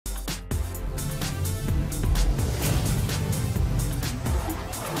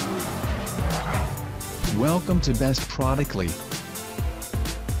Welcome to Best Productly.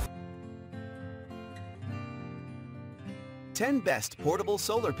 Ten Best Portable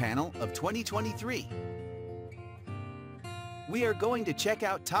Solar Panel of 2023. We are going to check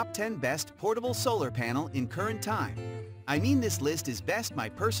out top 10 best portable solar panel in current time. I mean, this list is best my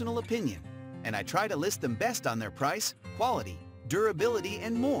personal opinion, and I try to list them best on their price, quality, durability,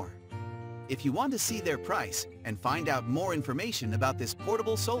 and more. If you want to see their price and find out more information about this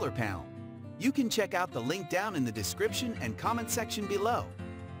portable solar panel, you can check out the link down in the description and comment section below.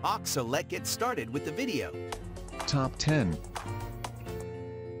 So let's get started with the video. Top 10.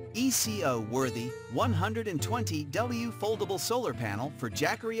 ECO-worthy 120W foldable solar panel for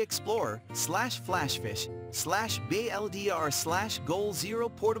Jackery Explorer / Flashfish / BLDR / Goal Zero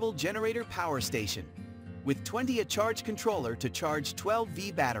portable generator power station with 20A charge controller to charge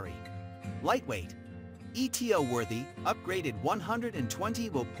 12V battery. Lightweight, ETO-worthy upgraded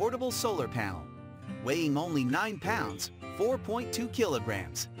 120W portable solar panel, weighing only 9 pounds, 4.2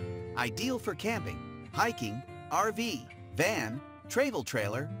 kilograms. Ideal for camping, hiking, RV, van, travel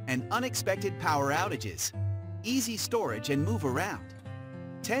trailer, and unexpected power outages. Easy storage and move around.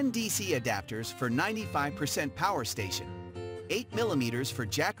 10 DC adapters for 95% power station. 8mm for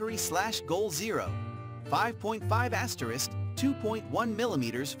Jackery / Goal Zero. 5.5 asterisk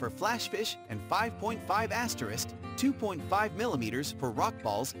 2.1mm for Flashfish and 5.5 asterisk 2.5mm for rock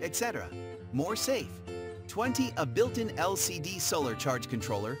balls, etc. More safe. 20 A built-in LCD solar charge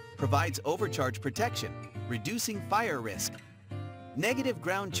controller provides overcharge protection, reducing fire risk. Negative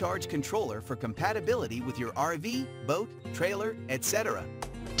ground charge controller for compatibility with your RV, boat, trailer, etc.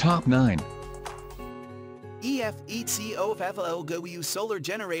 Top 9. ECO-FATORK Solar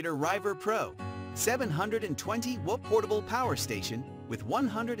Generator River Pro 720W portable power station with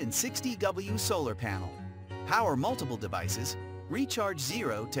 160W solar panel. Power multiple devices. Recharge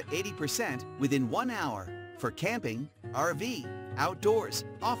 0 to 80% within 1 hour for camping, RV, outdoors,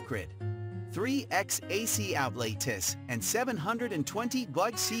 off-grid. 3x AC outlet TIS and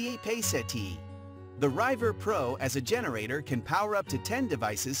 720W CA PACET. The River Pro as a generator can power up to 10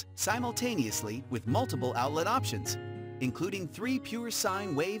 devices simultaneously with multiple outlet options, including 3 pure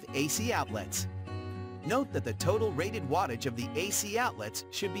sine wave AC outlets. Note that the total rated wattage of the AC outlets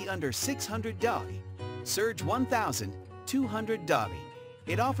should be under 600 dog. Surge 1200 dog.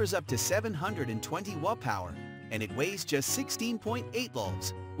 It offers up to 720 watt power, and it weighs just 16.8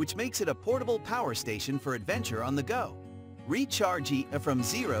 logs, which makes it a portable power station for adventure on the go. Recharge from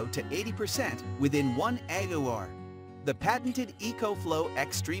 0 to 80% within 1 hour. The patented EcoFlow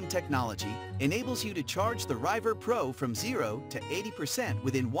Extreme technology enables you to charge the River Pro from 0 to 80%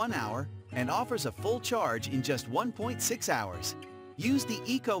 within 1 hour and offers a full charge in just 1.6 hours. Use the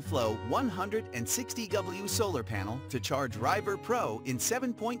EcoFlow 160W solar panel to charge River Pro in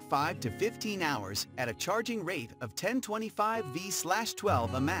 7.5 to 15 hours at a charging rate of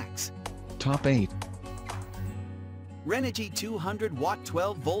 1025V/12 a max. Top 8. Renogy 200W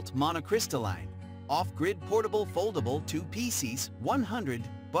 12V monocrystalline off-grid portable foldable 2 pieces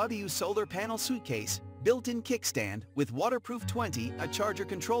 100W solar panel suitcase, built-in kickstand with waterproof 20A charger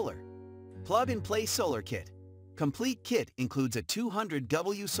controller. Plug-and-play solar kit. Complete kit includes a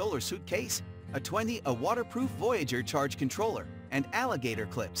 200W solar suitcase, a 20A waterproof Voyager charge controller, and alligator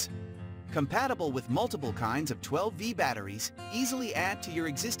clips. Compatible with multiple kinds of 12V batteries, easily add to your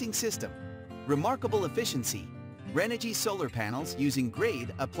existing system. Remarkable efficiency. Renogy solar panels using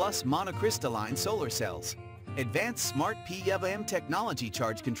grade A+ monocrystalline solar cells. Advanced smart PWM technology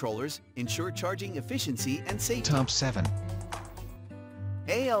charge controllers ensure charging efficiency and safety. Top 7.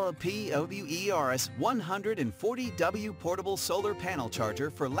 ALPOWERS 140W portable solar panel charger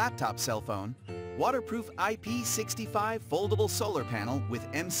for laptop cell phone. Waterproof IP65 foldable solar panel with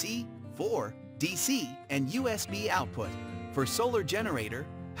MC4, DC, and USB output. For solar generator,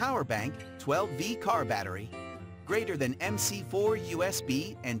 power bank, 12V car battery. Greater than MC4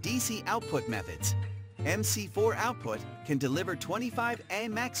 USB and DC output methods. MC4 output can deliver 25A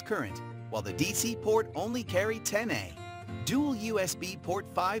max current, while the DC port only carry 10A. Dual USB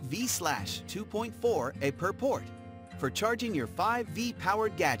port 5V/2.4A per port for charging your 5V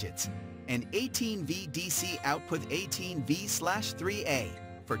powered gadgets, and 18V DC output 18V/3A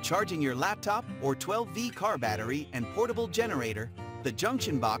for charging your laptop or 12V car battery and portable generator. The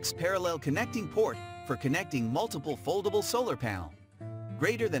junction box parallel connecting port for connecting multiple foldable solar panel.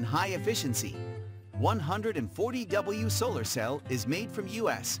 Greater than high efficiency. 140W solar cell is made from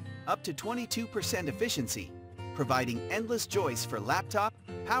US, up to 22% efficiency, providing endless choice for laptop,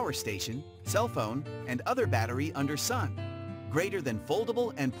 power station, cell phone, and other battery under sun. Greater than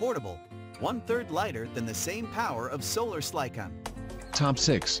foldable and portable, 1/3 lighter than the same power of solar silicon. Top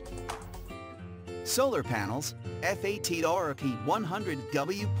 6. Solar panels, FATORK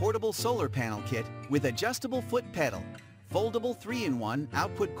 100W Portable Solar Panel Kit with adjustable foot pedal. Foldable 3-in-1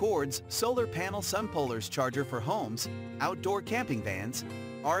 output cords solar panel Sunpolars charger for homes, outdoor camping vans,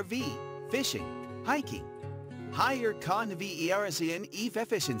 RV, fishing, hiking. Higher conversion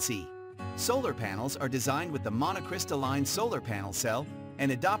efficiency. Solar panels are designed with the monocrystalline solar panel cell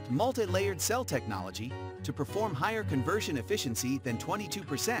and adopt multi-layered cell technology to perform higher conversion efficiency than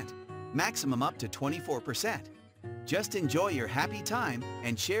 22%, maximum up to 24%. Just enjoy your happy time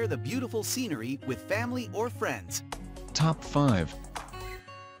and share the beautiful scenery with family or friends. Top 5.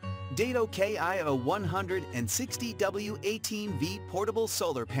 DOKIO 160W 18V Portable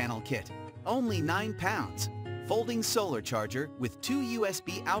Solar Panel Kit. Only 9 pounds. Folding solar charger with 2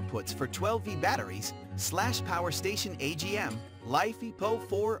 USB outputs for 12V batteries, /power station AGM, LiFePO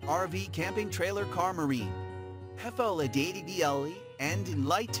 4 RV camping trailer car marine. Foldability and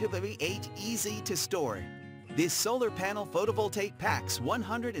lightweight, easy to store. This solar panel photovoltaic packs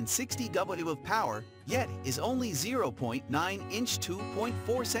 160W of power, yet is only 0.9 inch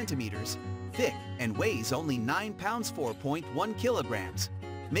 2.4 centimeters thick and weighs only 9 pounds 4.1 kilograms,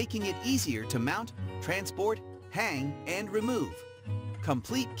 making it easier to mount, transport, hang, and remove.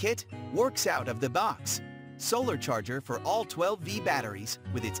 Complete kit works out of the box. Solar charger for all 12V batteries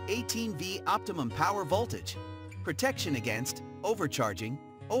with its 18V optimum power voltage. Protection against overcharging,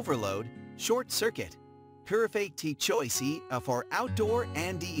 overload, short circuit. Perfect choice for outdoor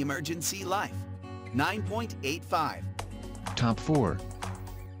and emergency life. 9.85. Top 4.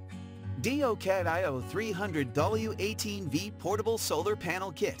 DOKIO 300W 18V Portable Solar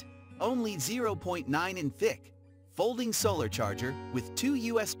Panel Kit. Only 0.9 in thick. Folding solar charger with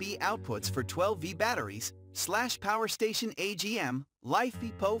 2 USB outputs for 12V batteries, /power station AGM,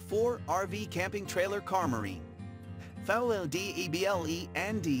 LiFePO 4 RV camping trailer car marine. Foldable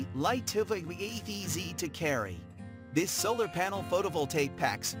and lightweight, easy to carry. This solar panel photovoltaic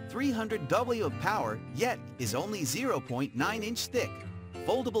packs 300W of power, yet is only 0.9 inch thick.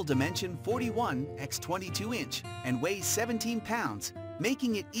 Foldable dimension 41 x 22 inch and weighs 17 pounds,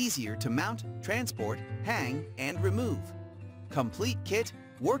 making it easier to mount, transport, hang, and remove. Complete kit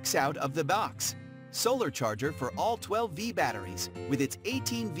works out of the box. Solar charger for all 12V batteries with its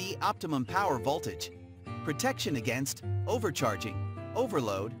 18V optimum power voltage. Protection against overcharging,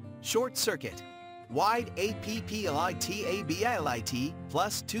 overload, short circuit. Wide APPLITABLIT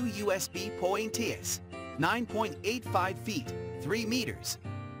plus 2 USB points. 9.85 feet, 3 meters.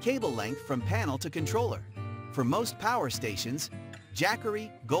 Cable length from panel to controller. For most power stations, Jackery,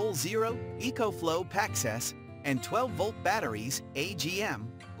 Goal Zero, EcoFlow Paccess, and 12-volt batteries, AGM,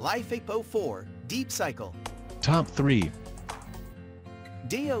 LiFePO 4, Deep Cycle. Top 3.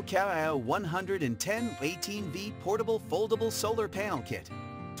 DOKIO 110 18V Portable Foldable Solar Panel Kit.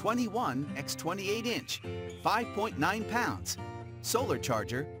 21 x 28 inch, 5.9 pounds. Solar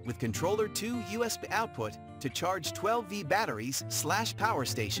charger with controller 2 USB output to charge 12V batteries /power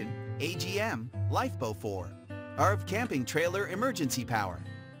station, AGM, LiFePO 4. RV camping trailer emergency power.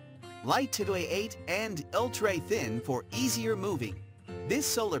 Lightweight and ultra thin for easier moving. This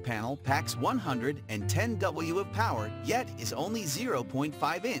solar panel packs 110W of power, yet is only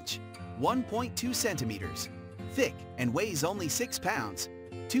 0.5 inch, 1.2 centimeters thick and weighs only 6 pounds,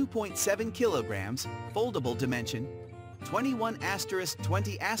 2.7 kilograms, foldable dimension,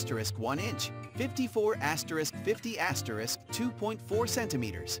 21*20*1 inch, 54*50*, 2.4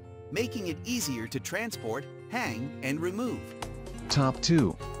 centimeters, making it easier to transport, hang, and remove. Top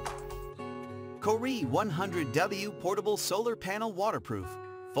 2. Kohree 100W Portable Solar Panel Waterproof.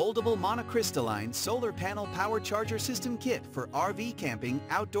 Foldable monocrystalline solar panel power charger system kit for RV camping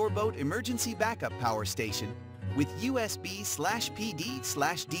outdoor boat emergency backup power station with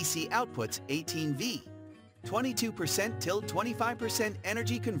USB/PD/DC outputs 18V. 22% till 25%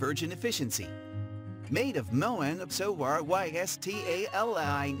 energy conversion efficiency. Made of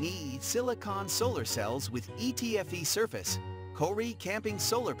monocrystalline silicon solar cells with ETFE surface, Kohree Camping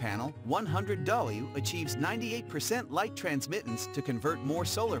Solar Panel 100W achieves 98% light transmittance to convert more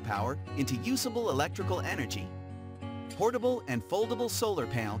solar power into usable electrical energy. Portable and foldable solar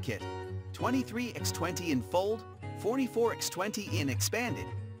panel kit. 23 x 20 in fold, 44 x 20 in expanded.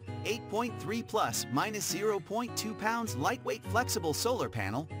 8.3 plus minus 0.2 pounds lightweight flexible solar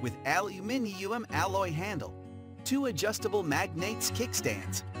panel with aluminum alloy handle. 2 adjustable magnets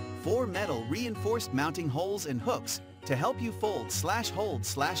kickstands. 4 metal reinforced mounting holes and hooks to help you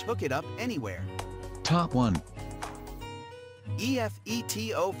fold/hold/hook it up anywhere. Top 1.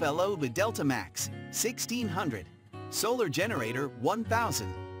 EFETO Fellow with Delta Max 1600. Solar generator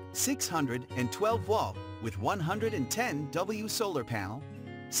 1000. 612 watt with 110W solar panel.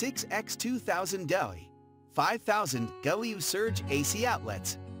 6x2000 Delhi, 5000 GW Surge AC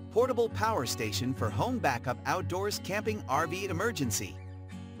outlets, portable power station for home backup outdoors camping RV emergency,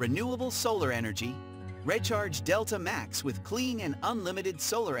 renewable solar energy, Recharge Delta Max with clean and unlimited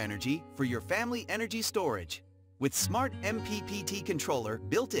solar energy for your family energy storage. With smart MPPT controller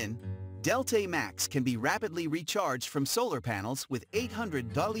built in, Delta Max can be rapidly recharged from solar panels with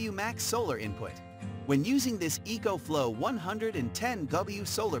 800 W max solar input. When using this EcoFlow 110 W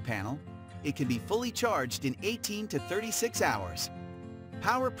solar panel, it can be fully charged in 18 to 36 hours.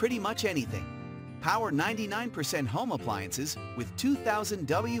 Power pretty much anything. Power 99% home appliances with 2000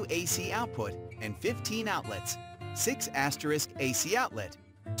 W AC output and 15 outlets, 6 * AC outlet,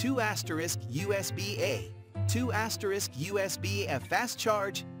 2 * USB-A, 2 * USB-F fast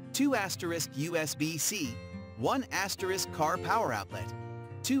charge, 2 * USB-C, 1 * car power outlet,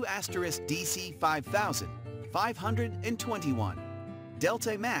 2 * DC 5000, 521.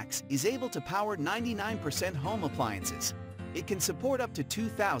 Delta Max is able to power 99% home appliances. It can support up to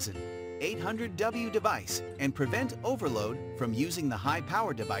 2,800 W device and prevent overload from using the high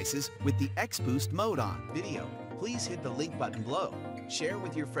power devices with the X-Boost mode on. Video, please hit the link button below, share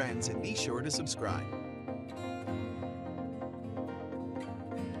with your friends and be sure to subscribe.